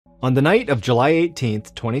On the night of July 18,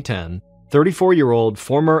 2010, 34-year-old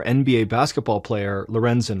former NBA basketball player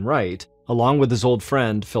Lorenzen Wright, along with his old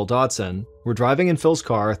friend Phil Dotson, were driving in Phil's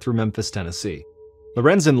car through Memphis, Tennessee.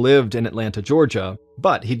 Lorenzen lived in Atlanta, Georgia,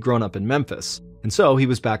 but he'd grown up in Memphis, and so he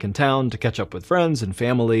was back in town to catch up with friends and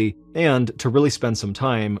family, and to really spend some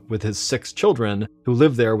time with his 6 children who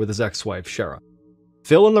lived there with his ex-wife, Shara.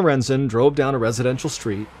 Phil and Lorenzen drove down a residential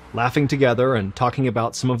street, laughing together and talking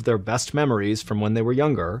about some of their best memories from when they were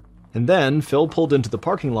younger, and then Phil pulled into the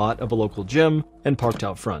parking lot of a local gym and parked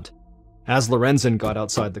out front. As Lorenzen got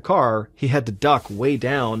outside the car, he had to duck way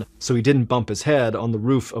down so he didn't bump his head on the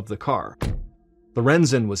roof of the car.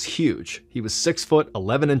 Lorenzen was huge. He was 6 foot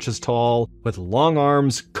 11 inches tall, with long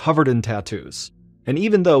arms covered in tattoos. And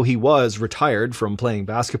even though he was retired from playing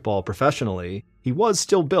basketball professionally, he was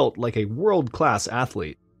still built like a world-class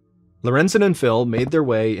athlete. Lorenzen and Phil made their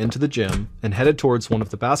way into the gym and headed towards one of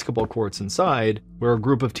the basketball courts inside, where a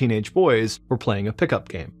group of teenage boys were playing a pickup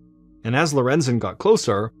game. And as Lorenzen got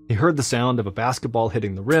closer, he heard the sound of a basketball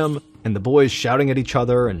hitting the rim, and the boys shouting at each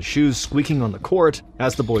other and shoes squeaking on the court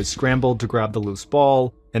as the boys scrambled to grab the loose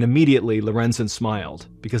ball, and immediately Lorenzen smiled,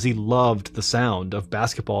 because he loved the sound of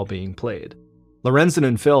basketball being played. Lorenzen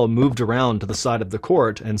and Phil moved around to the side of the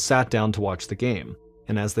court and sat down to watch the game.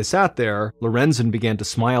 And as they sat there, Lorenzen began to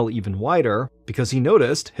smile even wider because he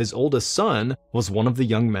noticed his oldest son was one of the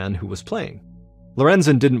young men who was playing.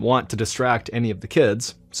 Lorenzen didn't want to distract any of the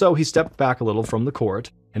kids, so he stepped back a little from the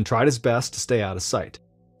court and tried his best to stay out of sight.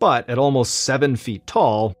 But at almost 7 feet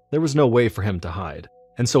tall, there was no way for him to hide.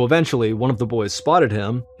 And so eventually one of the boys spotted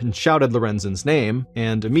him and shouted Lorenzen's name,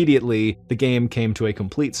 and immediately the game came to a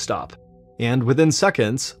complete stop. And within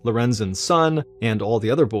seconds, Lorenzen's son and all the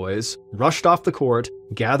other boys rushed off the court,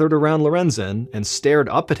 gathered around Lorenzen, and stared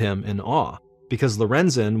up at him in awe, because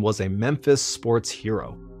Lorenzen was a Memphis sports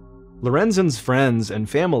hero. Lorenzen's friends and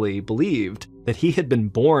family believed that he had been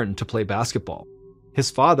born to play basketball. His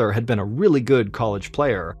father had been a really good college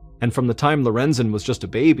player, and from the time Lorenzen was just a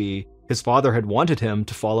baby, his father had wanted him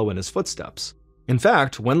to follow in his footsteps. In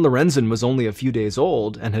fact, when Lorenzen was only a few days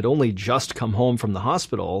old and had only just come home from the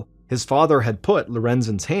hospital, his father had put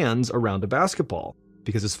Lorenzen's hands around a basketball,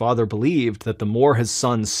 because his father believed that the more his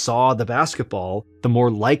son saw the basketball, the more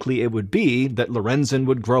likely it would be that Lorenzen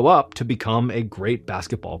would grow up to become a great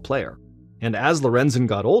basketball player. And as Lorenzen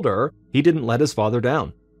got older, he didn't let his father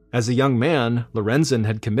down. As a young man, Lorenzen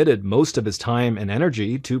had committed most of his time and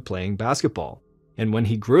energy to playing basketball. And when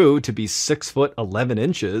he grew to be 6 foot 11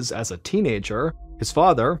 inches as a teenager, his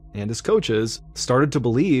father and his coaches started to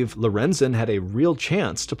believe Lorenzen had a real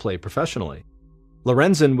chance to play professionally.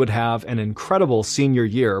 Lorenzen would have an incredible senior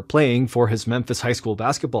year playing for his Memphis high school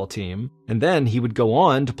basketball team, and then he would go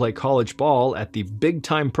on to play college ball at the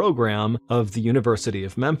big-time program of the University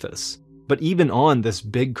of Memphis. But even on this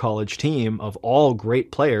big college team of all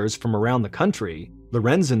great players from around the country,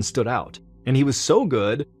 Lorenzen stood out. And he was so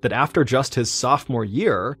good that after just his sophomore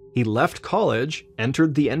year, he left college,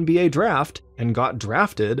 entered the NBA draft, and got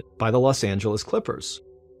drafted by the Los Angeles Clippers.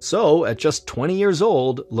 So, at just 20 years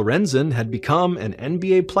old, Lorenzen had become an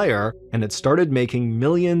NBA player and had started making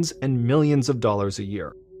millions and millions of dollars a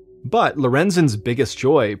year. But Lorenzen's biggest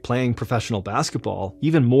joy playing professional basketball,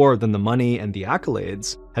 even more than the money and the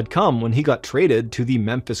accolades, had come when he got traded to the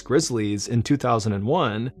Memphis Grizzlies in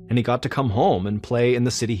 2001, and he got to come home and play in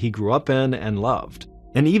the city he grew up in and loved.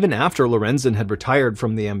 And even after Lorenzen had retired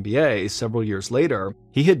from the NBA several years later,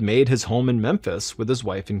 he had made his home in Memphis with his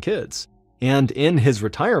wife and kids. And in his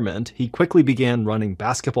retirement, he quickly began running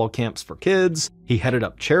basketball camps for kids, he headed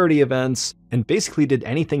up charity events, and basically did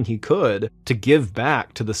anything he could to give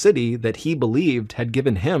back to the city that he believed had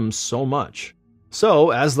given him so much. So,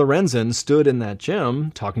 as Lorenzen stood in that gym,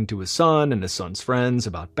 talking to his son and his son's friends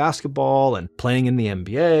about basketball and playing in the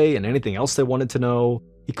NBA and anything else they wanted to know,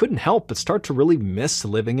 he couldn't help but start to really miss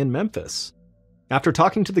living in Memphis. After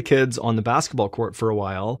talking to the kids on the basketball court for a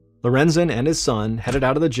while, Lorenzen and his son headed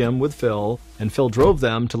out of the gym with Phil, and Phil drove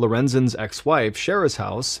them to Lorenzen's ex-wife Shara's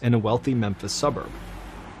house in a wealthy Memphis suburb.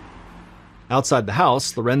 Outside the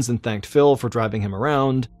house, Lorenzen thanked Phil for driving him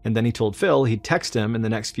around, and then he told Phil he'd text him in the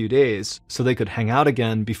next few days so they could hang out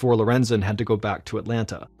again before Lorenzen had to go back to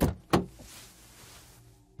Atlanta.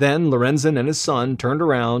 Then Lorenzen and his son turned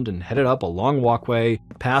around and headed up a long walkway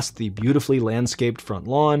past the beautifully landscaped front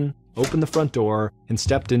lawn, opened the front door, and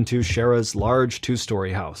stepped into Shara's large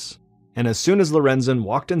 2-story house. And as soon as Lorenzen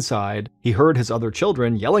walked inside, he heard his other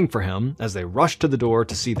children yelling for him as they rushed to the door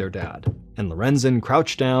to see their dad. And Lorenzen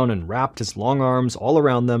crouched down and wrapped his long arms all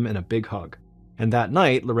around them in a big hug. And that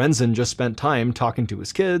night, Lorenzen just spent time talking to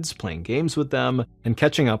his kids, playing games with them, and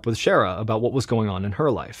catching up with Shara about what was going on in her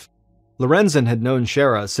life. Lorenzen had known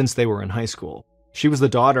Shara since they were in high school. She was the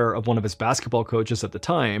daughter of one of his basketball coaches at the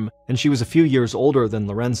time, and she was a few years older than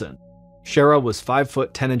Lorenzen. Shara was 5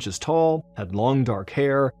 foot 10 inches tall, had long dark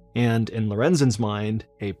hair, and, in Lorenzen's mind,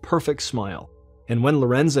 a perfect smile. And when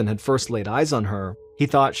Lorenzen had first laid eyes on her, he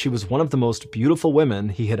thought she was one of the most beautiful women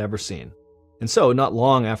he had ever seen. And so, not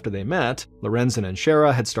long after they met, Lorenzen and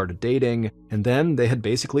Shara had started dating, and then they had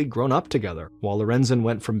basically grown up together, while Lorenzen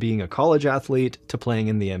went from being a college athlete to playing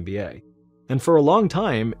in the NBA. And for a long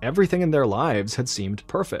time, everything in their lives had seemed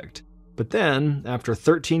perfect. But then, after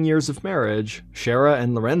 13 years of marriage, Shara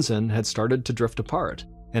and Lorenzen had started to drift apart,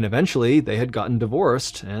 and eventually they had gotten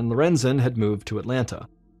divorced, and Lorenzen had moved to Atlanta.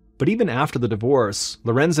 But even after the divorce,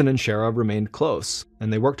 Lorenzen and Shara remained close,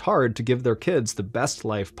 and they worked hard to give their kids the best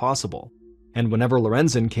life possible. And whenever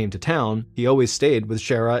Lorenzen came to town, he always stayed with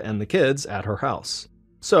Shara and the kids at her house.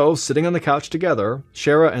 So, sitting on the couch together,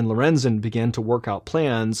 Shara and Lorenzen began to work out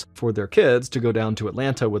plans for their kids to go down to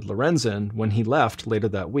Atlanta with Lorenzen when he left later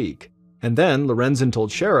that week. And then Lorenzen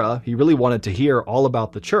told Shara he really wanted to hear all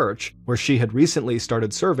about the church, where she had recently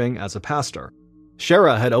started serving as a pastor.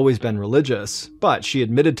 Shara had always been religious, but she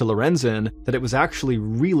admitted to Lorenzen that it was actually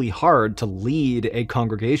really hard to lead a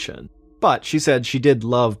congregation. But she said she did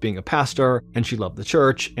love being a pastor, and she loved the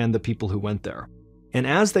church and the people who went there. And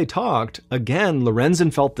as they talked, again,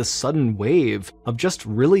 Lorenzen felt this sudden wave of just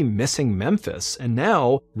really missing Memphis, and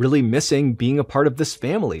now really missing being a part of this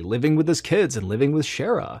family, living with his kids and living with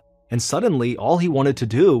Shara. And suddenly, all he wanted to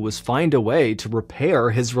do was find a way to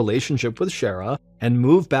repair his relationship with Shara and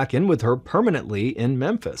move back in with her permanently in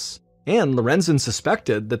Memphis. And Lorenzen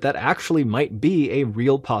suspected that that actually might be a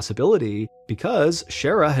real possibility because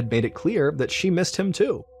Shara had made it clear that she missed him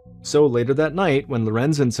too. So later that night, when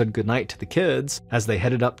Lorenzen said goodnight to the kids as they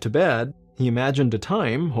headed up to bed, he imagined a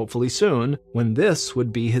time, hopefully soon, when this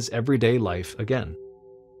would be his everyday life again.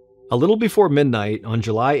 A little before midnight on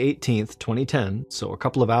July 18th, 2010, so a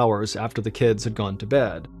couple of hours after the kids had gone to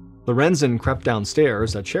bed, Lorenzen crept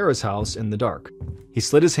downstairs at Shara's house in the dark. He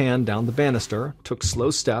slid his hand down the banister, took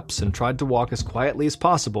slow steps, and tried to walk as quietly as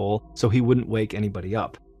possible so he wouldn't wake anybody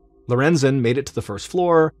up. Lorenzen made it to the first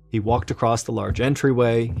floor, he walked across the large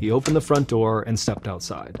entryway, he opened the front door, and stepped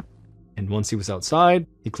outside. And once he was outside,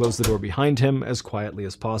 he closed the door behind him as quietly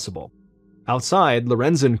as possible. Outside,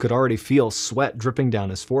 Lorenzen could already feel sweat dripping down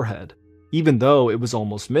his forehead. Even though it was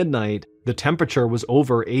almost midnight, the temperature was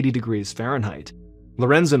over 80 degrees Fahrenheit.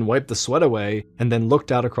 Lorenzen wiped the sweat away and then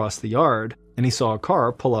looked out across the yard, and he saw a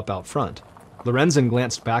car pull up out front. Lorenzen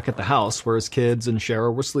glanced back at the house where his kids and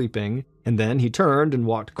Shara were sleeping, and then he turned and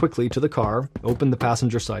walked quickly to the car, opened the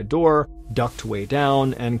passenger side door, ducked way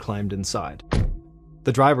down, and climbed inside.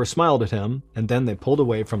 The driver smiled at him, and then they pulled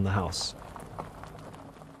away from the house.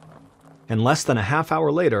 And less than a half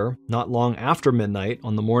hour later, not long after midnight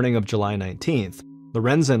on the morning of July 19th,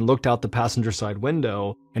 Lorenzen looked out the passenger side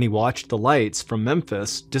window and he watched the lights from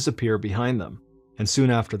Memphis disappear behind them. And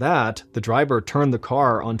soon after that, the driver turned the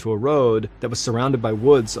car onto a road that was surrounded by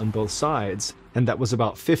woods on both sides, and that was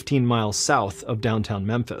about 15 miles south of downtown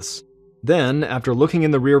Memphis. Then, after looking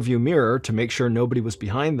in the rearview mirror to make sure nobody was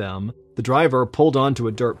behind them, the driver pulled onto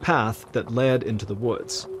a dirt path that led into the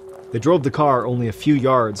woods. They drove the car only a few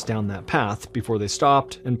yards down that path before they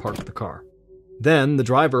stopped and parked the car. Then the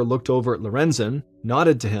driver looked over at Lorenzen,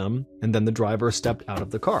 nodded to him, and then the driver stepped out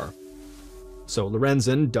of the car. So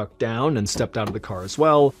Lorenzen ducked down and stepped out of the car as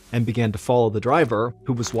well, and began to follow the driver,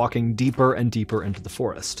 who was walking deeper and deeper into the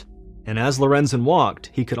forest. And as Lorenzen walked,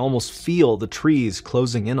 he could almost feel the trees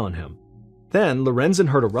closing in on him. Then Lorenzen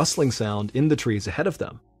heard a rustling sound in the trees ahead of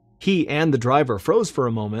them. He and the driver froze for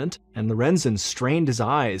a moment, and Lorenzen strained his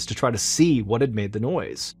eyes to try to see what had made the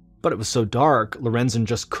noise. But it was so dark, Lorenzen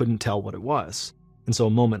just couldn't tell what it was. And so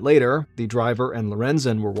a moment later, the driver and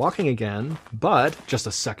Lorenzen were walking again, but just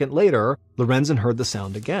a second later, Lorenzen heard the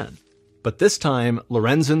sound again. But this time,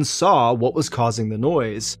 Lorenzen saw what was causing the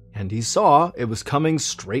noise, and he saw it was coming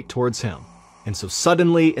straight towards him. And so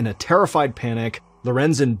suddenly, in a terrified panic,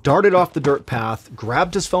 Lorenzen darted off the dirt path,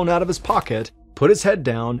 grabbed his phone out of his pocket, put his head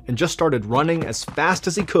down, and just started running as fast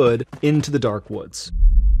as he could into the dark woods.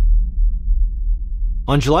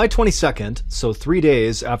 On July 22nd, so 3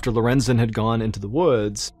 days after Lorenzen had gone into the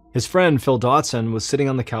woods, his friend Phil Dotson was sitting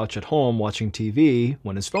on the couch at home watching TV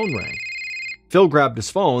when his phone rang. Phil grabbed his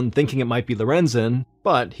phone, thinking it might be Lorenzen,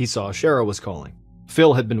 but he saw Shara was calling.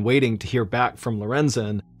 Phil had been waiting to hear back from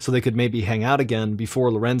Lorenzen so they could maybe hang out again before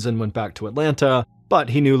Lorenzen went back to Atlanta, but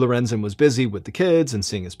he knew Lorenzen was busy with the kids and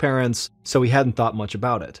seeing his parents, so he hadn't thought much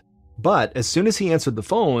about it. But as soon as he answered the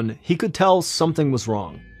phone, he could tell something was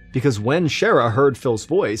wrong. Because when Shara heard Phil's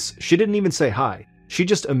voice, she didn't even say hi. she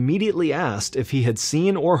just immediately asked if he had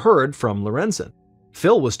seen or heard from Lorenzen.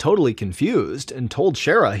 Phil was totally confused and told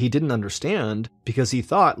Shara he didn't understand because he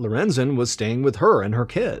thought Lorenzen was staying with her and her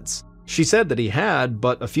kids. She said that he had,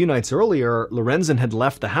 but a few nights earlier, Lorenzen had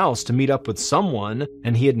left the house to meet up with someone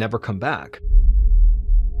and he had never come back.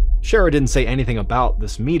 Shara didn't say anything about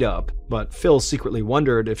this meetup, but Phil secretly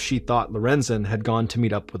wondered if she thought Lorenzen had gone to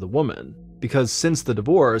meet up with a woman, because since the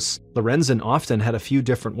divorce, Lorenzen often had a few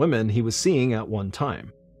different women he was seeing at one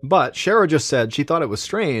time. But Shara just said she thought it was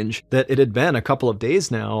strange that it had been a couple of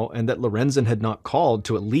days now and that Lorenzen had not called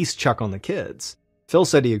to at least check on the kids. Phil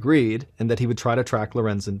said he agreed and that he would try to track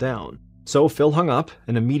Lorenzen down. So Phil hung up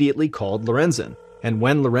and immediately called Lorenzen. And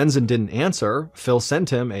when Lorenzen didn't answer, Phil sent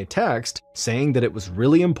him a text saying that it was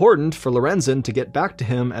really important for Lorenzen to get back to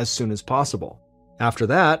him as soon as possible. After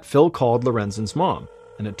that, Phil called Lorenzen's mom,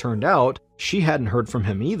 and it turned out she hadn't heard from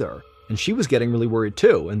him either, and she was getting really worried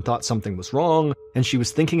too and thought something was wrong, and she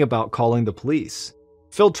was thinking about calling the police.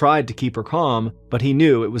 Phil tried to keep her calm, but he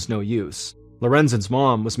knew it was no use. Lorenzen's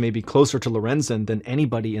mom was maybe closer to Lorenzen than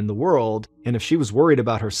anybody in the world, and if she was worried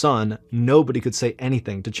about her son, nobody could say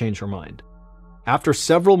anything to change her mind. After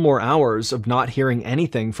several more hours of not hearing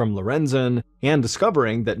anything from Lorenzen and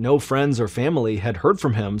discovering that no friends or family had heard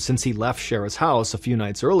from him since he left Shara's house a few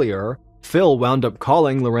nights earlier, Phil wound up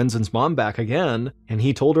calling Lorenzen's mom back again, and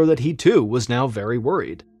he told her that he too was now very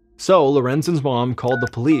worried. So Lorenzen's mom called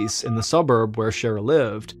the police in the suburb where Shara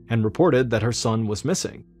lived and reported that her son was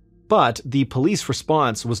missing. But the police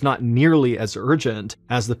response was not nearly as urgent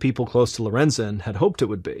as the people close to Lorenzen had hoped it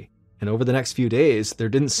would be. And over the next few days, there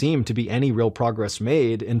didn't seem to be any real progress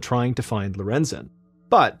made in trying to find Lorenzen.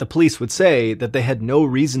 But the police would say that they had no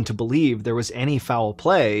reason to believe there was any foul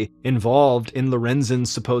play involved in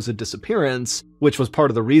Lorenzen's supposed disappearance, which was part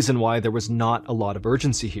of the reason why there was not a lot of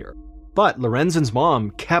urgency here. But Lorenzen's mom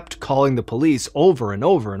kept calling the police over and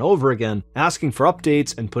over and over again, asking for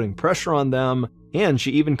updates and putting pressure on them, and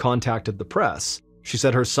she even contacted the press. She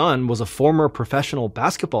said her son was a former professional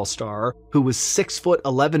basketball star who was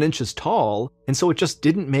 6'11" tall, and so it just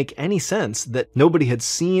didn't make any sense that nobody had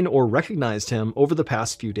seen or recognized him over the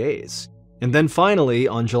past few days. And then finally,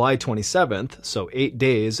 on July 27th, so 8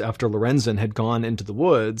 days after Lorenzen had gone into the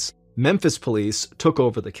woods, Memphis police took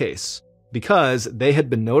over the case, because they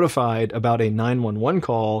had been notified about a 911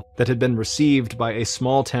 call that had been received by a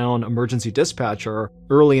small-town emergency dispatcher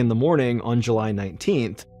early in the morning on July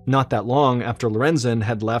 19th, not that long after Lorenzen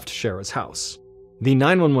had left Shara's house. The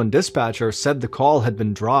 911 dispatcher said the call had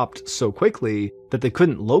been dropped so quickly that they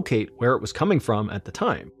couldn't locate where it was coming from at the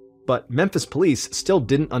time. But Memphis police still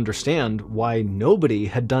didn't understand why nobody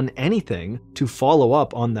had done anything to follow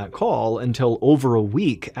up on that call until over a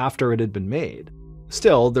week after it had been made.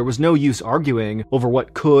 Still, there was no use arguing over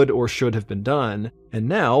what could or should have been done, and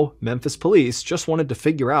now Memphis police just wanted to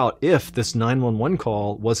figure out if this 911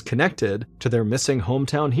 call was connected to their missing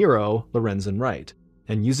hometown hero, Lorenzen Wright.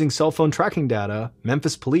 And using cell phone tracking data,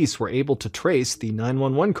 Memphis police were able to trace the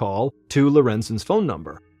 911 call to Lorenzen's phone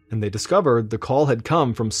number, and they discovered the call had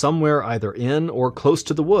come from somewhere either in or close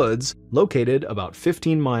to the woods, located about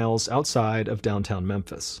 15 miles outside of downtown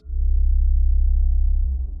Memphis.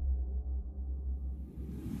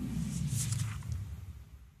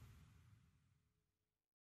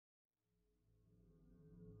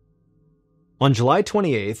 On July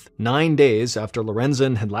 28th, 9 days after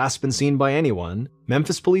Lorenzen had last been seen by anyone,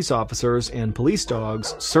 Memphis police officers and police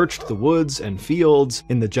dogs searched the woods and fields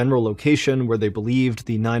in the general location where they believed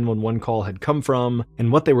the 911 call had come from,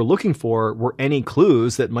 and what they were looking for were any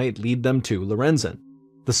clues that might lead them to Lorenzen.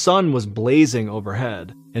 The sun was blazing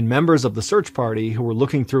overhead, and members of the search party who were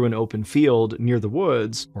looking through an open field near the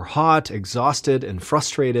woods were hot, exhausted, and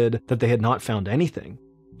frustrated that they had not found anything.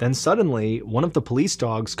 Then suddenly, one of the police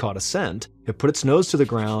dogs caught a scent. It put its nose to the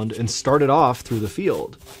ground and started off through the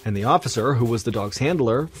field, and the officer, who was the dog's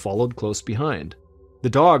handler, followed close behind. The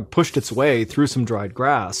dog pushed its way through some dried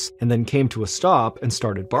grass and then came to a stop and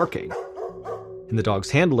started barking. And the dog's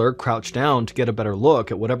handler crouched down to get a better look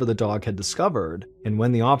at whatever the dog had discovered, and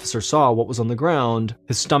when the officer saw what was on the ground,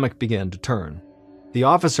 his stomach began to turn. The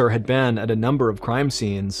officer had been at a number of crime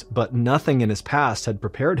scenes, but nothing in his past had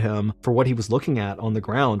prepared him for what he was looking at on the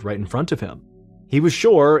ground right in front of him. He was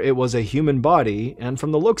sure it was a human body, and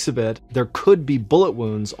from the looks of it, there could be bullet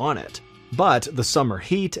wounds on it. But the summer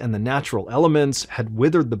heat and the natural elements had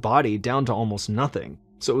withered the body down to almost nothing,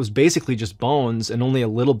 so it was basically just bones and only a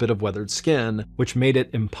little bit of weathered skin, which made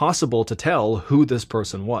it impossible to tell who this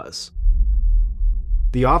person was.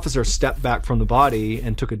 The officer stepped back from the body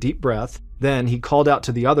and took a deep breath, Then he called out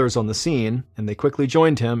to the others on the scene, and they quickly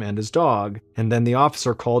joined him and his dog, and then the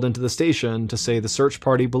officer called into the station to say the search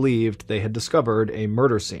party believed they had discovered a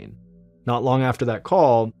murder scene. Not long after that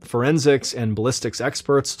call, forensics and ballistics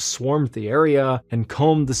experts swarmed the area and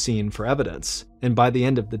combed the scene for evidence, and by the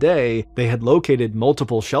end of the day, they had located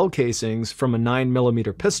multiple shell casings from a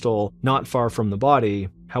 9mm pistol not far from the body.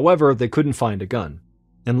 However, they couldn't find a gun.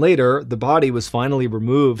 And later, the body was finally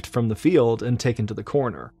removed from the field and taken to the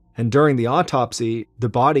coroner. And during the autopsy, the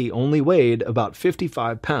body only weighed about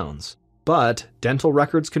 55 pounds. But dental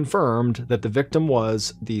records confirmed that the victim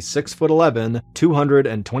was the 6'11",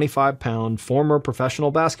 225-pound former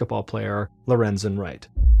professional basketball player Lorenzen Wright.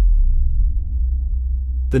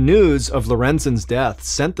 The news of Lorenzen's death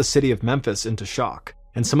sent the city of Memphis into shock,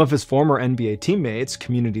 and some of his former NBA teammates,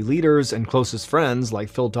 community leaders, and closest friends like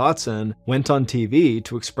Phil Dotson went on TV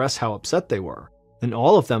to express how upset they were. And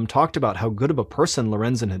all of them talked about how good of a person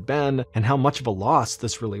Lorenzen had been and how much of a loss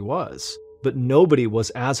this really was. But nobody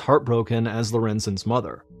was as heartbroken as Lorenzen's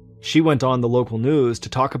mother. She went on the local news to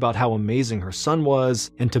talk about how amazing her son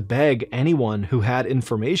was and to beg anyone who had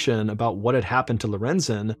information about what had happened to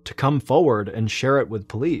Lorenzen to come forward and share it with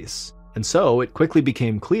police. And so it quickly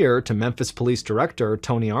became clear to Memphis Police Director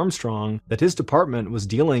Tony Armstrong that his department was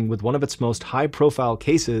dealing with one of its most high-profile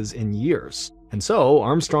cases in years. And so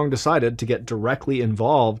Armstrong decided to get directly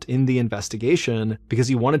involved in the investigation because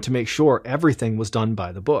he wanted to make sure everything was done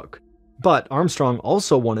by the book. But Armstrong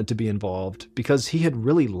also wanted to be involved because he had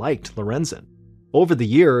really liked Lorenzen. Over the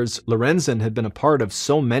years, Lorenzen had been a part of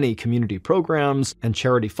so many community programs and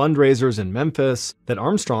charity fundraisers in Memphis that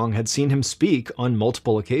Armstrong had seen him speak on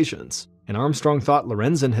multiple occasions. And Armstrong thought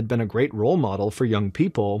Lorenzen had been a great role model for young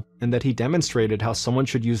people and that he demonstrated how someone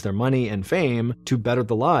should use their money and fame to better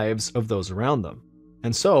the lives of those around them.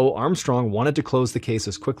 And so Armstrong wanted to close the case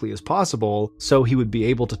as quickly as possible so he would be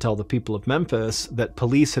able to tell the people of Memphis that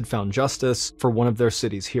police had found justice for one of their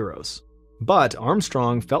city's heroes. But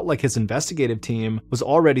Armstrong felt like his investigative team was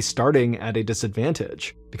already starting at a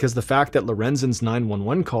disadvantage, because the fact that Lorenzen's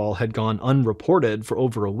 911 call had gone unreported for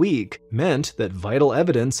over a week meant that vital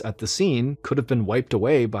evidence at the scene could have been wiped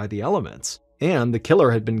away by the elements. And the killer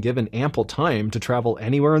had been given ample time to travel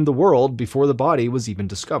anywhere in the world before the body was even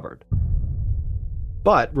discovered.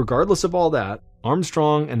 But regardless of all that,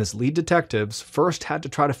 Armstrong and his lead detectives first had to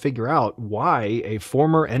try to figure out why a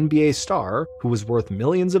former NBA star, who was worth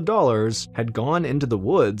millions of dollars, had gone into the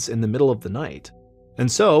woods in the middle of the night.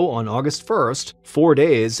 And so, on August 1st, 4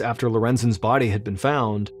 days after Lorenzen's body had been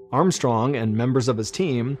found, Armstrong and members of his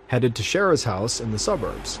team headed to Shara's house in the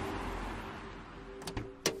suburbs.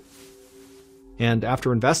 And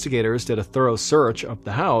after investigators did a thorough search of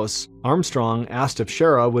the house, Armstrong asked if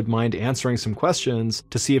Shara would mind answering some questions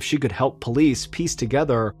to see if she could help police piece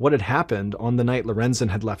together what had happened on the night Lorenzen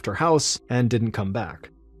had left her house and didn't come back.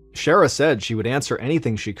 Shara said she would answer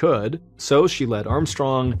anything she could, so she led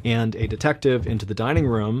Armstrong and a detective into the dining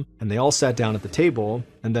room, and they all sat down at the table,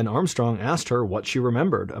 and then Armstrong asked her what she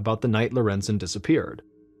remembered about the night Lorenzen disappeared.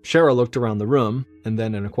 Shara looked around the room, and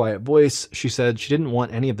then in a quiet voice, she said she didn't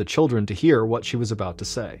want any of the children to hear what she was about to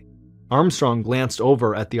say. Armstrong glanced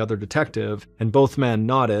over at the other detective, and both men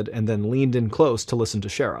nodded and then leaned in close to listen to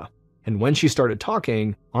Shara. And when she started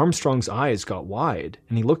talking, Armstrong's eyes got wide,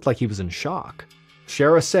 and he looked like he was in shock.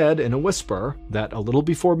 Shara said in a whisper that a little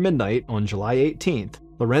before midnight on July 18th,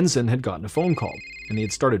 Lorenzen had gotten a phone call, and he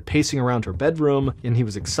had started pacing around her bedroom, and he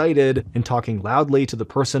was excited and talking loudly to the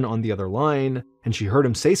person on the other line, and she heard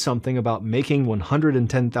him say something about making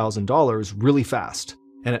 $110,000 really fast.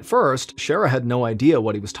 And at first, Shara had no idea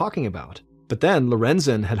what he was talking about. But then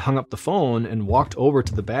Lorenzen had hung up the phone and walked over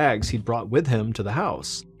to the bags he'd brought with him to the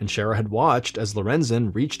house, and Shara had watched as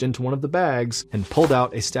Lorenzen reached into one of the bags and pulled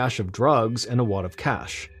out a stash of drugs and a wad of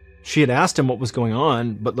cash. She had asked him what was going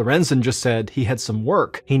on, but Lorenzen just said he had some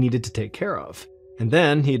work he needed to take care of. And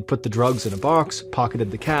then he had put the drugs in a box,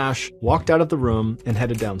 pocketed the cash, walked out of the room, and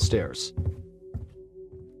headed downstairs.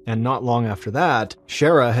 And not long after that,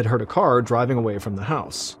 Shara had heard a car driving away from the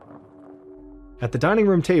house. At the dining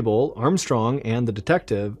room table, Armstrong and the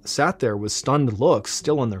detective sat there with stunned looks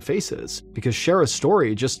still on their faces, because Shara's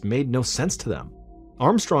story just made no sense to them.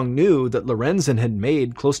 Armstrong knew that Lorenzen had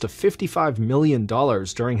made close to $55 million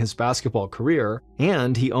during his basketball career,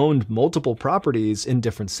 and he owned multiple properties in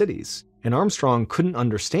different cities. And Armstrong couldn't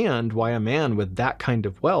understand why a man with that kind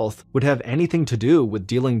of wealth would have anything to do with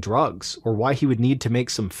dealing drugs, or why he would need to make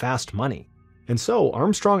some fast money. And so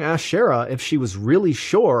Armstrong asked Shara if she was really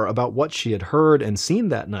sure about what she had heard and seen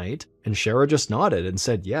that night, and Shara just nodded and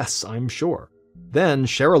said, "Yes, I'm sure." Then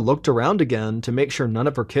Shara looked around again to make sure none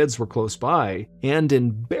of her kids were close by, and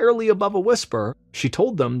in barely above a whisper, she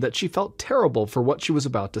told them that she felt terrible for what she was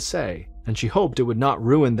about to say, and she hoped it would not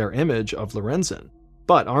ruin their image of Lorenzen.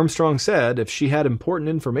 But Armstrong said if she had important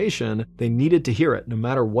information, they needed to hear it no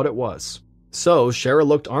matter what it was. So Shara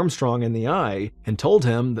looked Armstrong in the eye and told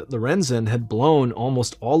him that Lorenzen had blown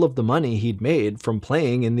almost all of the money he'd made from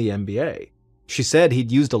playing in the NBA. She said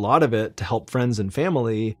he'd used a lot of it to help friends and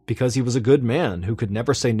family because he was a good man who could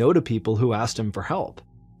never say no to people who asked him for help.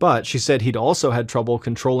 But she said he'd also had trouble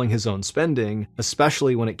controlling his own spending,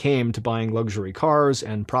 especially when it came to buying luxury cars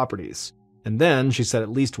and properties. And then she said at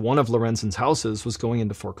least one of Lorenzen's houses was going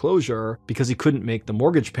into foreclosure because he couldn't make the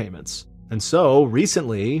mortgage payments. And so,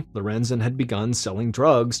 recently, Lorenzen had begun selling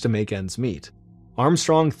drugs to make ends meet.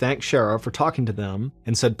 Armstrong thanked Shara for talking to them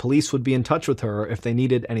and said police would be in touch with her if they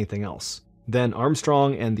needed anything else. Then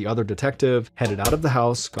Armstrong and the other detective headed out of the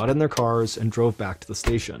house, got in their cars, and drove back to the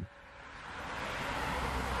station.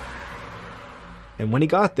 And when he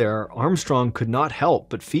got there, Armstrong could not help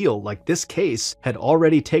but feel like this case had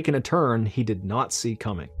already taken a turn he did not see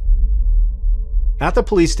coming. At the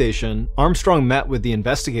police station, Armstrong met with the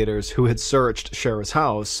investigators who had searched Shara's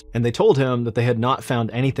house, and they told him that they had not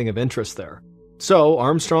found anything of interest there. So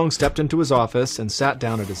Armstrong stepped into his office and sat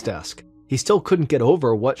down at his desk. He still couldn't get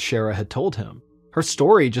over what Shara had told him. Her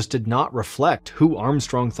story just did not reflect who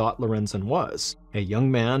Armstrong thought Lorenzen was, a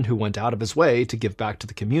young man who went out of his way to give back to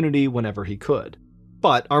the community whenever he could.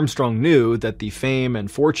 But Armstrong knew that the fame and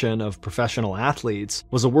fortune of professional athletes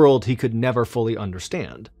was a world he could never fully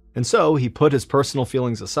understand. And so he put his personal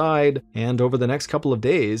feelings aside, and over the next couple of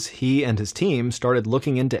days, he and his team started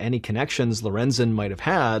looking into any connections Lorenzen might have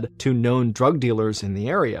had to known drug dealers in the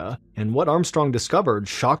area, and what Armstrong discovered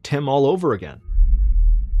shocked him all over again.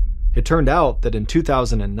 It turned out that in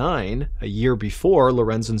 2009, a year before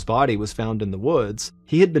Lorenzen's body was found in the woods,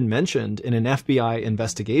 he had been mentioned in an FBI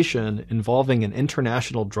investigation involving an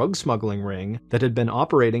international drug smuggling ring that had been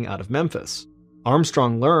operating out of Memphis.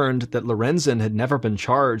 Armstrong learned that Lorenzen had never been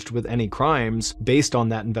charged with any crimes based on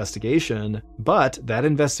that investigation, but that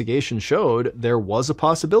investigation showed there was a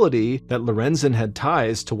possibility that Lorenzen had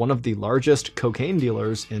ties to one of the largest cocaine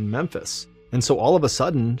dealers in Memphis. And so all of a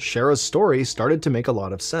sudden, Shara's story started to make a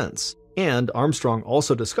lot of sense. And Armstrong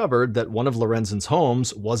also discovered that one of Lorenzen's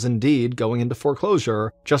homes was indeed going into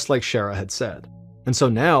foreclosure, just like Shara had said. And so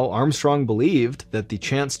now Armstrong believed that the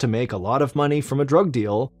chance to make a lot of money from a drug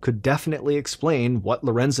deal could definitely explain what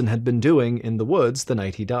Lorenzen had been doing in the woods the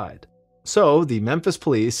night he died. So the Memphis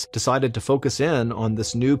police decided to focus in on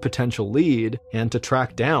this new potential lead and to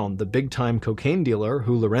track down the big-time cocaine dealer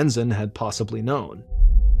who Lorenzen had possibly known.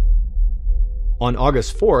 On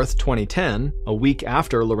August 4th, 2010, a week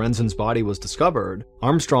after Lorenzen's body was discovered,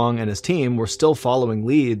 Armstrong and his team were still following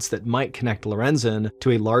leads that might connect Lorenzen to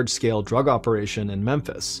a large-scale drug operation in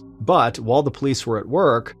Memphis. But while the police were at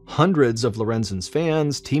work, hundreds of Lorenzen's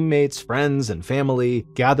fans, teammates, friends, and family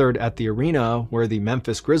gathered at the arena where the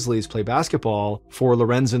Memphis Grizzlies play basketball for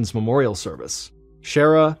Lorenzen's memorial service.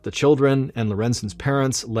 Shara, the children, and Lorenzen's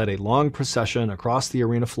parents led a long procession across the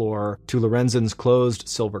arena floor to Lorenzen's closed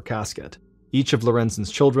silver casket. Each of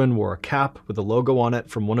Lorenzen's children wore a cap with a logo on it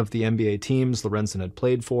from one of the NBA teams Lorenzen had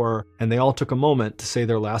played for, and they all took a moment to say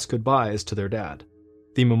their last goodbyes to their dad.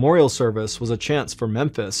 The memorial service was a chance for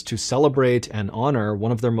Memphis to celebrate and honor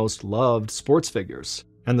one of their most loved sports figures,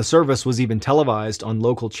 and the service was even televised on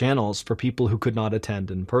local channels for people who could not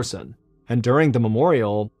attend in person. And during the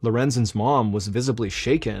memorial, Lorenzen's mom was visibly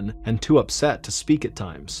shaken and too upset to speak at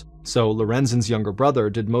times, so Lorenzen's younger brother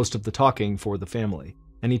did most of the talking for the family.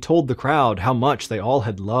 And he told the crowd how much they all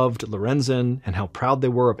had loved Lorenzen and how proud they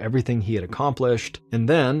were of everything he had accomplished. And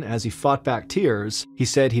then, as he fought back tears, he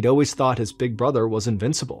said he'd always thought his big brother was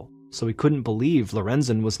invincible, so he couldn't believe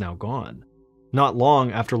Lorenzen was now gone. Not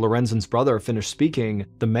long after Lorenzen's brother finished speaking,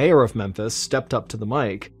 the mayor of Memphis stepped up to the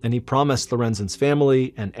mic, and he promised Lorenzen's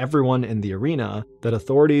family and everyone in the arena that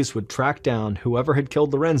authorities would track down whoever had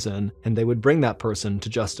killed Lorenzen and they would bring that person to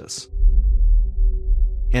justice.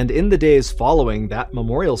 And in the days following that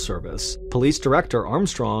memorial service, Police Director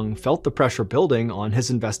Armstrong felt the pressure building on his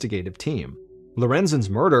investigative team. Lorenzen's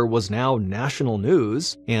murder was now national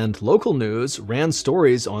news, and local news ran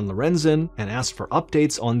stories on Lorenzen and asked for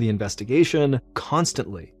updates on the investigation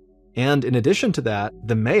constantly. And in addition to that,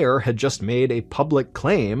 the mayor had just made a public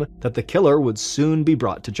claim that the killer would soon be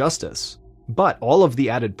brought to justice. But all of the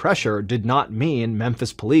added pressure did not mean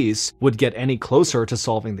Memphis police would get any closer to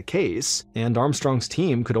solving the case, and Armstrong's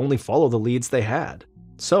team could only follow the leads they had.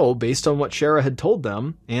 So, based on what Shara had told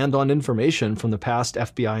them, and on information from the past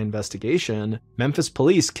FBI investigation, Memphis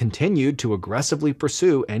police continued to aggressively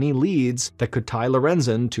pursue any leads that could tie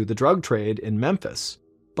Lorenzen to the drug trade in Memphis.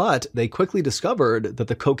 But they quickly discovered that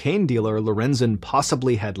the cocaine dealer Lorenzen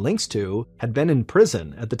possibly had links to had been in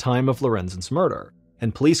prison at the time of Lorenzen's murder,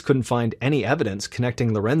 and police couldn't find any evidence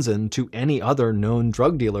connecting Lorenzen to any other known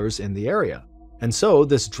drug dealers in the area. And so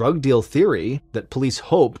this drug deal theory that police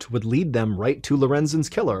hoped would lead them right to Lorenzen's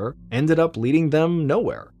killer ended up leading them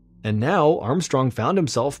nowhere. And now Armstrong found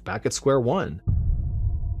himself back at square one.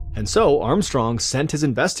 And so Armstrong sent his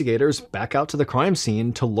investigators back out to the crime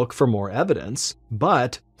scene to look for more evidence,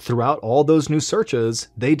 but throughout all those new searches,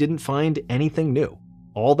 they didn't find anything new.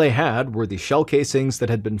 All they had were the shell casings that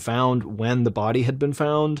had been found when the body had been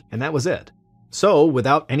found, and that was it. So,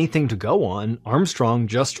 without anything to go on, Armstrong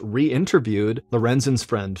just re-interviewed Lorenzen's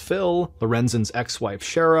friend Phil, Lorenzen's ex-wife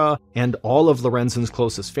Shara, and all of Lorenzen's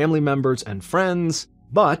closest family members and friends,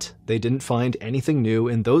 but they didn't find anything new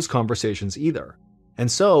in those conversations either. And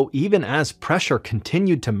so, even as pressure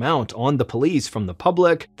continued to mount on the police from the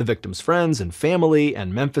public, the victim's friends and family,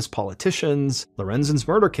 and Memphis politicians, Lorenzen's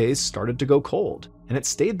murder case started to go cold, and it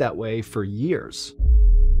stayed that way for years.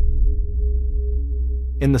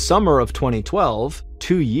 In the summer of 2012,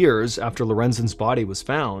 2 years after Lorenzen's body was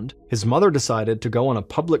found, his mother decided to go on a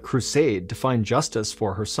public crusade to find justice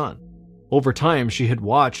for her son. Over time, she had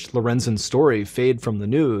watched Lorenzen's story fade from the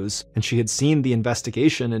news, and she had seen the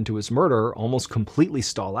investigation into his murder almost completely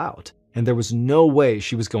stall out, and there was no way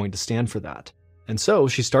she was going to stand for that. And so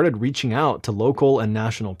she started reaching out to local and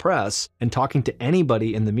national press and talking to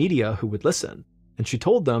anybody in the media who would listen. And she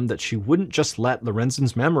told them that she wouldn't just let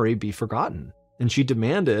Lorenzen's memory be forgotten. And she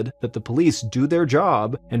demanded that the police do their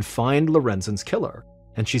job and find Lorenzen's killer.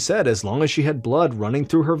 And she said as long as she had blood running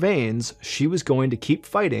through her veins, she was going to keep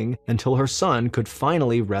fighting until her son could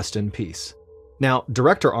finally rest in peace. Now,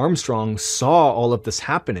 Director Armstrong saw all of this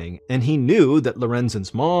happening, and he knew that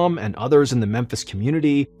Lorenzen's mom and others in the Memphis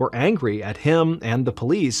community were angry at him and the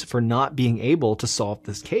police for not being able to solve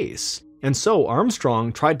this case. And so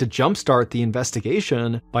Armstrong tried to jumpstart the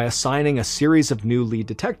investigation by assigning a series of new lead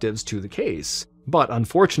detectives to the case. But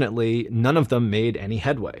unfortunately, none of them made any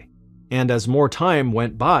headway. And as more time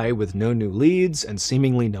went by with no new leads and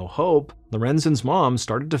seemingly no hope, Lorenzen's mom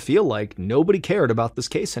started to feel like nobody cared about this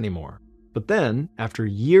case anymore. But then, after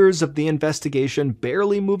years of the investigation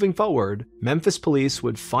barely moving forward, Memphis police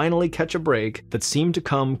would finally catch a break that seemed to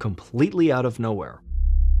come completely out of nowhere.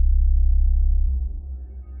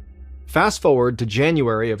 Fast forward to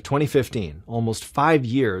January of 2015, almost 5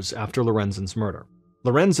 years after Lorenzen's murder.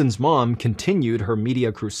 Lorenzen's mom continued her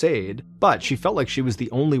media crusade, but she felt like she was the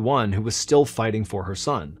only one who was still fighting for her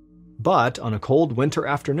son. But on a cold winter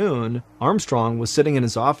afternoon, Armstrong was sitting in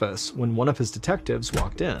his office when one of his detectives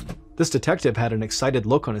walked in. This detective had an excited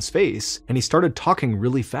look on his face, and he started talking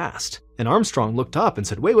really fast. And Armstrong looked up and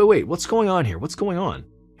said, wait, what's going on here? What's going on?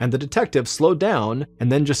 And the detective slowed down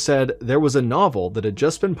and then just said there was a novel that had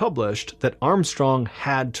just been published that Armstrong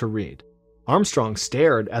had to read. Armstrong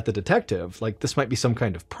stared at the detective like this might be some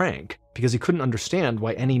kind of prank, because he couldn't understand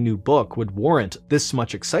why any new book would warrant this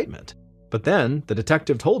much excitement. But then, the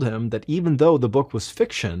detective told him that even though the book was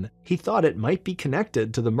fiction, he thought it might be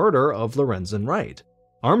connected to the murder of Lorenzen Wright.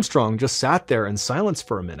 Armstrong just sat there in silence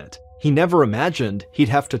for a minute. He never imagined he'd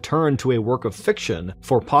have to turn to a work of fiction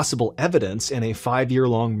for possible evidence in a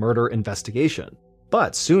 5-year-long murder investigation.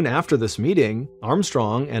 But soon after this meeting,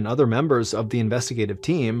 Armstrong and other members of the investigative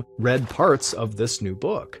team read parts of this new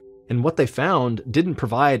book. And what they found didn't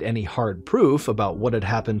provide any hard proof about what had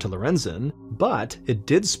happened to Lorenzen, but it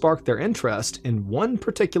did spark their interest in one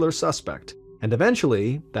particular suspect. And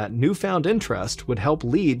eventually, that newfound interest would help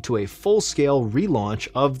lead to a full-scale relaunch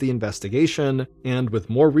of the investigation, and with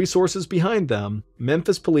more resources behind them,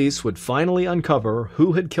 Memphis police would finally uncover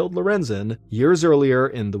who had killed Lorenzen years earlier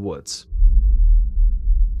in the woods.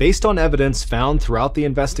 Based on evidence found throughout the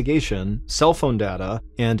investigation, cell phone data,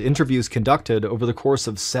 and interviews conducted over the course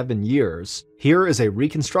of 7 years, here is a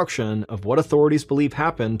reconstruction of what authorities believe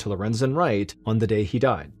happened to Lorenzen Wright on the day he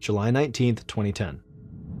died, July 19, 2010.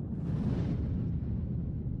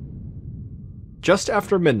 Just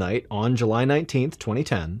after midnight on July 19,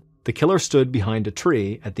 2010, the killer stood behind a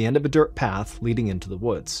tree at the end of a dirt path leading into the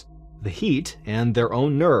woods. The heat and their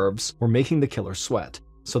own nerves were making the killer sweat.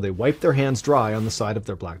 So they wiped their hands dry on the side of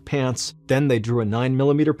their black pants, then they drew a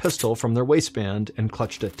 9mm pistol from their waistband and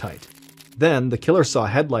clutched it tight. Then the killer saw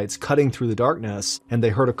headlights cutting through the darkness, and they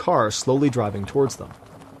heard a car slowly driving towards them.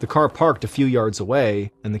 The car parked a few yards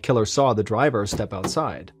away, and the killer saw the driver step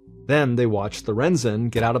outside. Then they watched Lorenzen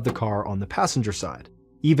get out of the car on the passenger side.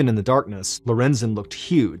 Even in the darkness, Lorenzen looked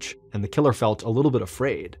huge, and the killer felt a little bit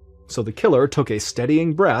afraid. So the killer took a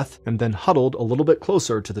steadying breath and then huddled a little bit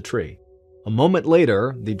closer to the tree. A moment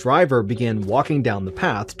later, the driver began walking down the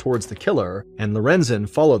path towards the killer, and Lorenzen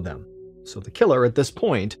followed them. So the killer, at this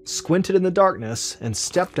point, squinted in the darkness and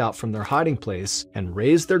stepped out from their hiding place and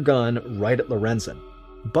raised their gun right at Lorenzen.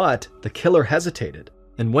 But the killer hesitated.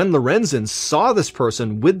 And when Lorenzen saw this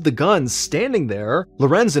person with the gun standing there,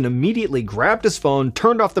 Lorenzen immediately grabbed his phone,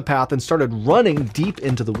 turned off the path, and started running deep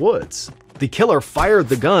into the woods. The killer fired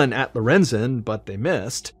the gun at Lorenzen, but they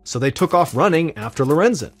missed, so they took off running after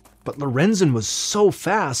Lorenzen. But Lorenzen was so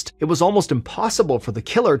fast, it was almost impossible for the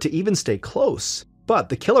killer to even stay close. But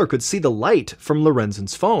the killer could see the light from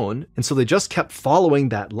Lorenzen's phone, and so they just kept following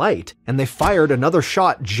that light, and they fired another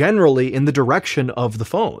shot generally in the direction of the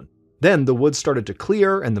phone. Then the woods started to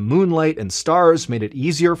clear, and the moonlight and stars made it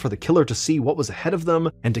easier for the killer to see what was ahead of them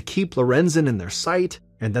and to keep Lorenzen in their sight.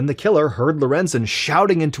 And then the killer heard Lorenzen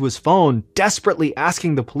shouting into his phone, desperately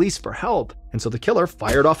asking the police for help. And so the killer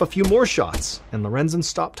fired off a few more shots, and Lorenzen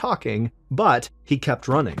stopped talking, but he kept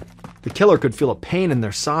running. The killer could feel a pain in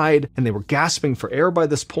their side, and they were gasping for air by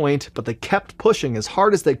this point, but they kept pushing as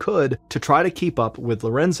hard as they could to try to keep up with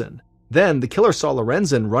Lorenzen. Then the killer saw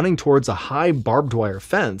Lorenzen running towards a high barbed wire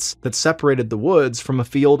fence that separated the woods from a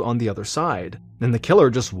field on the other side. And the killer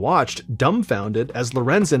just watched, dumbfounded, as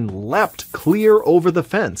Lorenzen leapt clear over the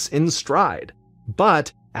fence in stride.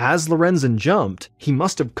 But as Lorenzen jumped, he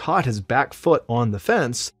must have caught his back foot on the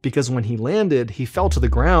fence, because when he landed, he fell to the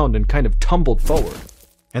ground and kind of tumbled forward.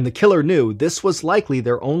 And the killer knew this was likely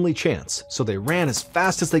their only chance, so they ran as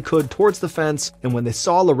fast as they could towards the fence, and when they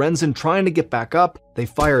saw Lorenzen trying to get back up, they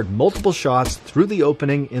fired multiple shots through the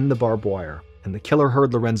opening in the barbed wire. And the killer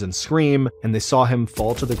heard Lorenzen scream, and they saw him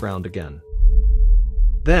fall to the ground again.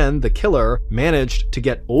 Then the killer managed to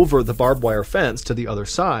get over the barbed wire fence to the other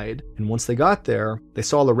side, and once they got there, they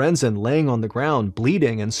saw Lorenzen laying on the ground,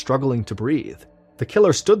 bleeding and struggling to breathe. The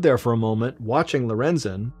killer stood there for a moment, watching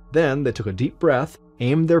Lorenzen. Then they took a deep breath,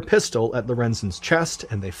 aimed their pistol at Lorenzen's chest,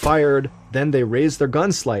 and they fired. Then they raised their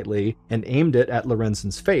gun slightly and aimed it at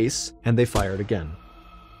Lorenzen's face, and they fired again.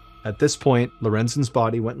 At this point, Lorenzen's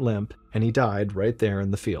body went limp, and he died right there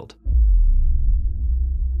in the field.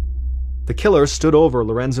 The killer stood over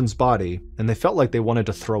Lorenzen's body, and they felt like they wanted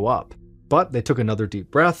to throw up. But they took another deep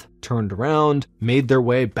breath, turned around, made their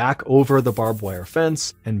way back over the barbed wire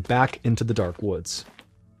fence, and back into the dark woods.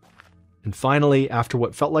 And finally, after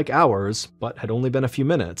what felt like hours, but had only been a few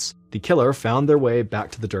minutes, the killer found their way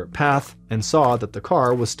back to the dirt path and saw that the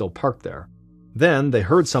car was still parked there. Then they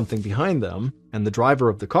heard something behind them, and the driver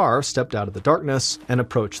of the car stepped out of the darkness and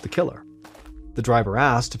approached the killer. The driver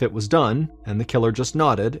asked if it was done, and the killer just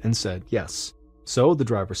nodded and said yes. So the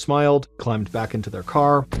driver smiled, climbed back into their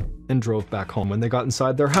car, and drove back home. When they got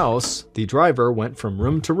inside their house, the driver went from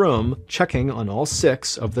room to room, checking on all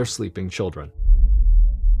 6 of their sleeping children.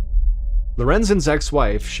 Lorenzen's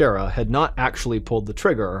ex-wife, Shara, had not actually pulled the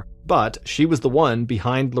trigger, but she was the one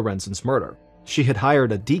behind Lorenzen's murder. She had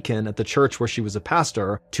hired a deacon at the church where she was a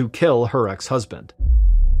pastor to kill her ex-husband.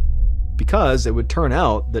 Because it would turn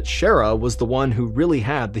out that Shara was the one who really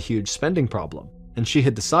had the huge spending problem, and she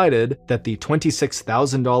had decided that the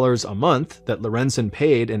 $26,000 a month that Lorenzen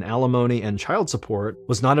paid in alimony and child support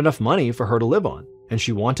was not enough money for her to live on, and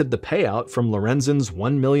she wanted the payout from Lorenzen's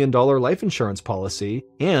 $1 million life insurance policy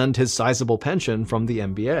and his sizable pension from the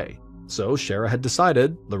MBA. So Shara had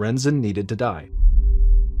decided Lorenzen needed to die.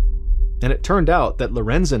 And it turned out that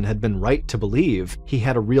Lorenzen had been right to believe he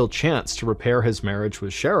had a real chance to repair his marriage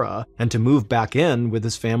with Shara and to move back in with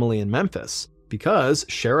his family in Memphis, because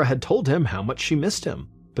Shara had told him how much she missed him.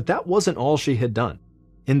 But that wasn't all she had done.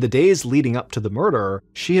 In the days leading up to the murder,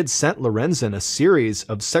 she had sent Lorenzen a series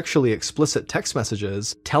of sexually explicit text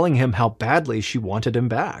messages telling him how badly she wanted him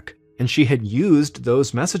back. And she had used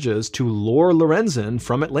those messages to lure Lorenzen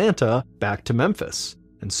from Atlanta back to Memphis.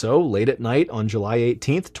 And so, late at night on July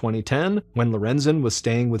 18th, 2010, when Lorenzen was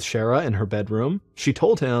staying with Shara in her bedroom, she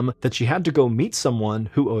told him that she had to go meet someone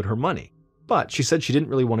who owed her money. But she said she didn't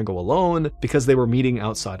really want to go alone because they were meeting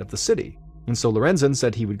outside of the city. And so Lorenzen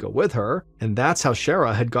said he would go with her, and that's how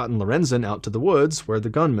Shara had gotten Lorenzen out to the woods where the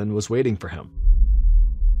gunman was waiting for him.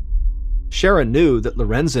 Shara knew that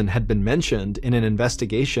Lorenzen had been mentioned in an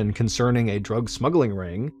investigation concerning a drug smuggling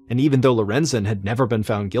ring, and even though Lorenzen had never been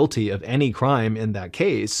found guilty of any crime in that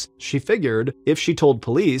case, she figured if she told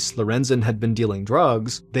police Lorenzen had been dealing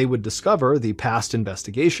drugs, they would discover the past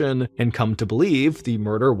investigation and come to believe the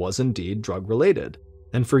murder was indeed drug-related.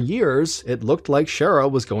 And for years, it looked like Shara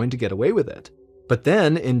was going to get away with it. But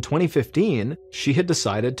then, in 2015, she had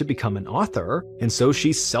decided to become an author, and so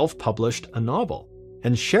she self-published a novel.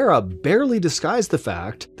 And Shara barely disguised the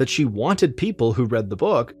fact that she wanted people who read the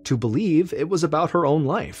book to believe it was about her own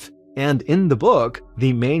life. And in the book,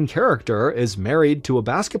 the main character is married to a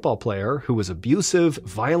basketball player who was abusive,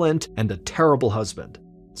 violent, and a terrible husband.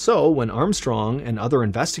 So when Armstrong and other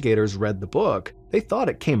investigators read the book, they thought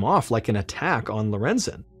it came off like an attack on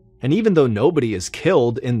Lorenzen. And even though nobody is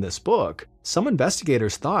killed in this book, some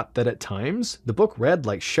investigators thought that at times the book read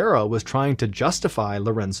like Shara was trying to justify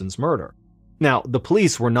Lorenzen's murder. Now, the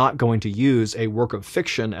police were not going to use a work of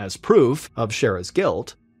fiction as proof of Shara's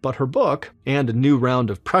guilt, but her book, and a new round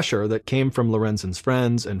of pressure that came from Lorenzen's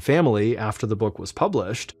friends and family after the book was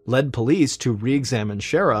published, led police to re-examine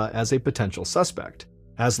Shara as a potential suspect.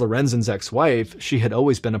 As Lorenzen's ex-wife, she had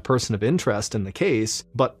always been a person of interest in the case,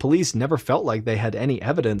 but police never felt like they had any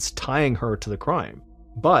evidence tying her to the crime.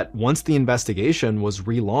 But once the investigation was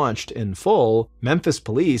relaunched in full, Memphis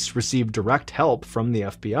police received direct help from the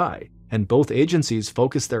FBI, and both agencies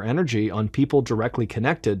focused their energy on people directly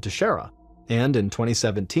connected to Shara. And in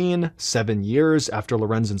 2017, 7 years after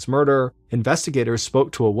Lorenzen's murder, investigators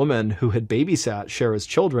spoke to a woman who had babysat Shara's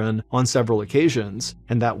children on several occasions,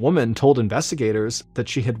 and that woman told investigators that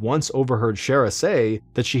she had once overheard Shara say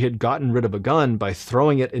that she had gotten rid of a gun by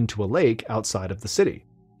throwing it into a lake outside of the city.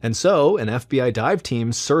 And so, an FBI dive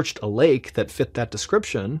team searched a lake that fit that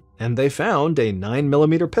description, and they found a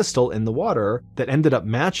 9mm pistol in the water that ended up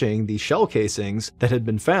matching the shell casings that had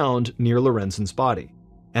been found near Lorenzen's body.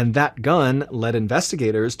 And that gun led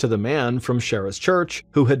investigators to the man from Shara's church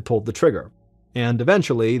who had pulled the trigger. And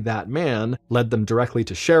eventually, that man led them directly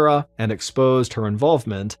to Shara and exposed her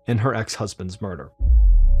involvement in her ex-husband's murder.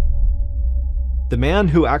 The man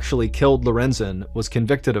who actually killed Lorenzen was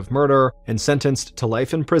convicted of murder and sentenced to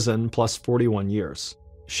life in prison plus 41 years.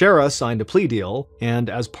 Shara signed a plea deal, and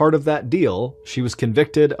as part of that deal, she was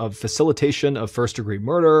convicted of facilitation of first-degree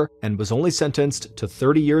murder and was only sentenced to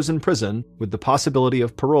 30 years in prison with the possibility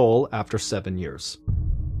of parole after 7 years.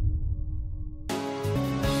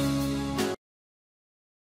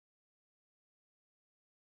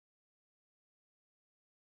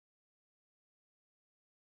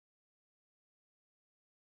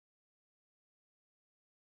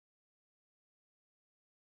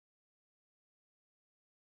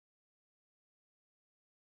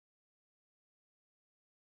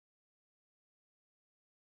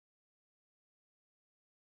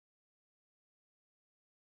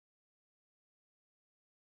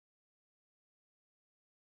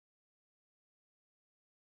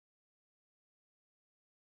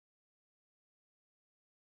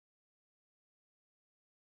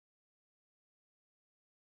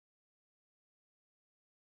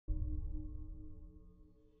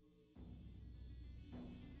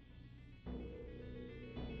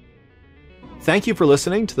 Thank you for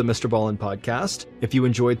listening to the Mr. Ballin podcast. If you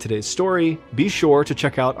enjoyed today's story, be sure to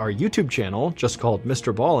check out our YouTube channel, just called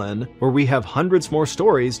Mr. Ballin, where we have hundreds more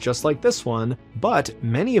stories just like this one, but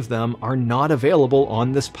many of them are not available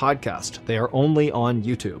on this podcast. They are only on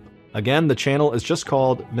YouTube. Again, the channel is just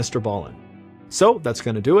called Mr. Ballin. So that's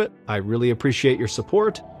going to do it. I really appreciate your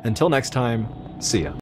support. Until next time, see ya.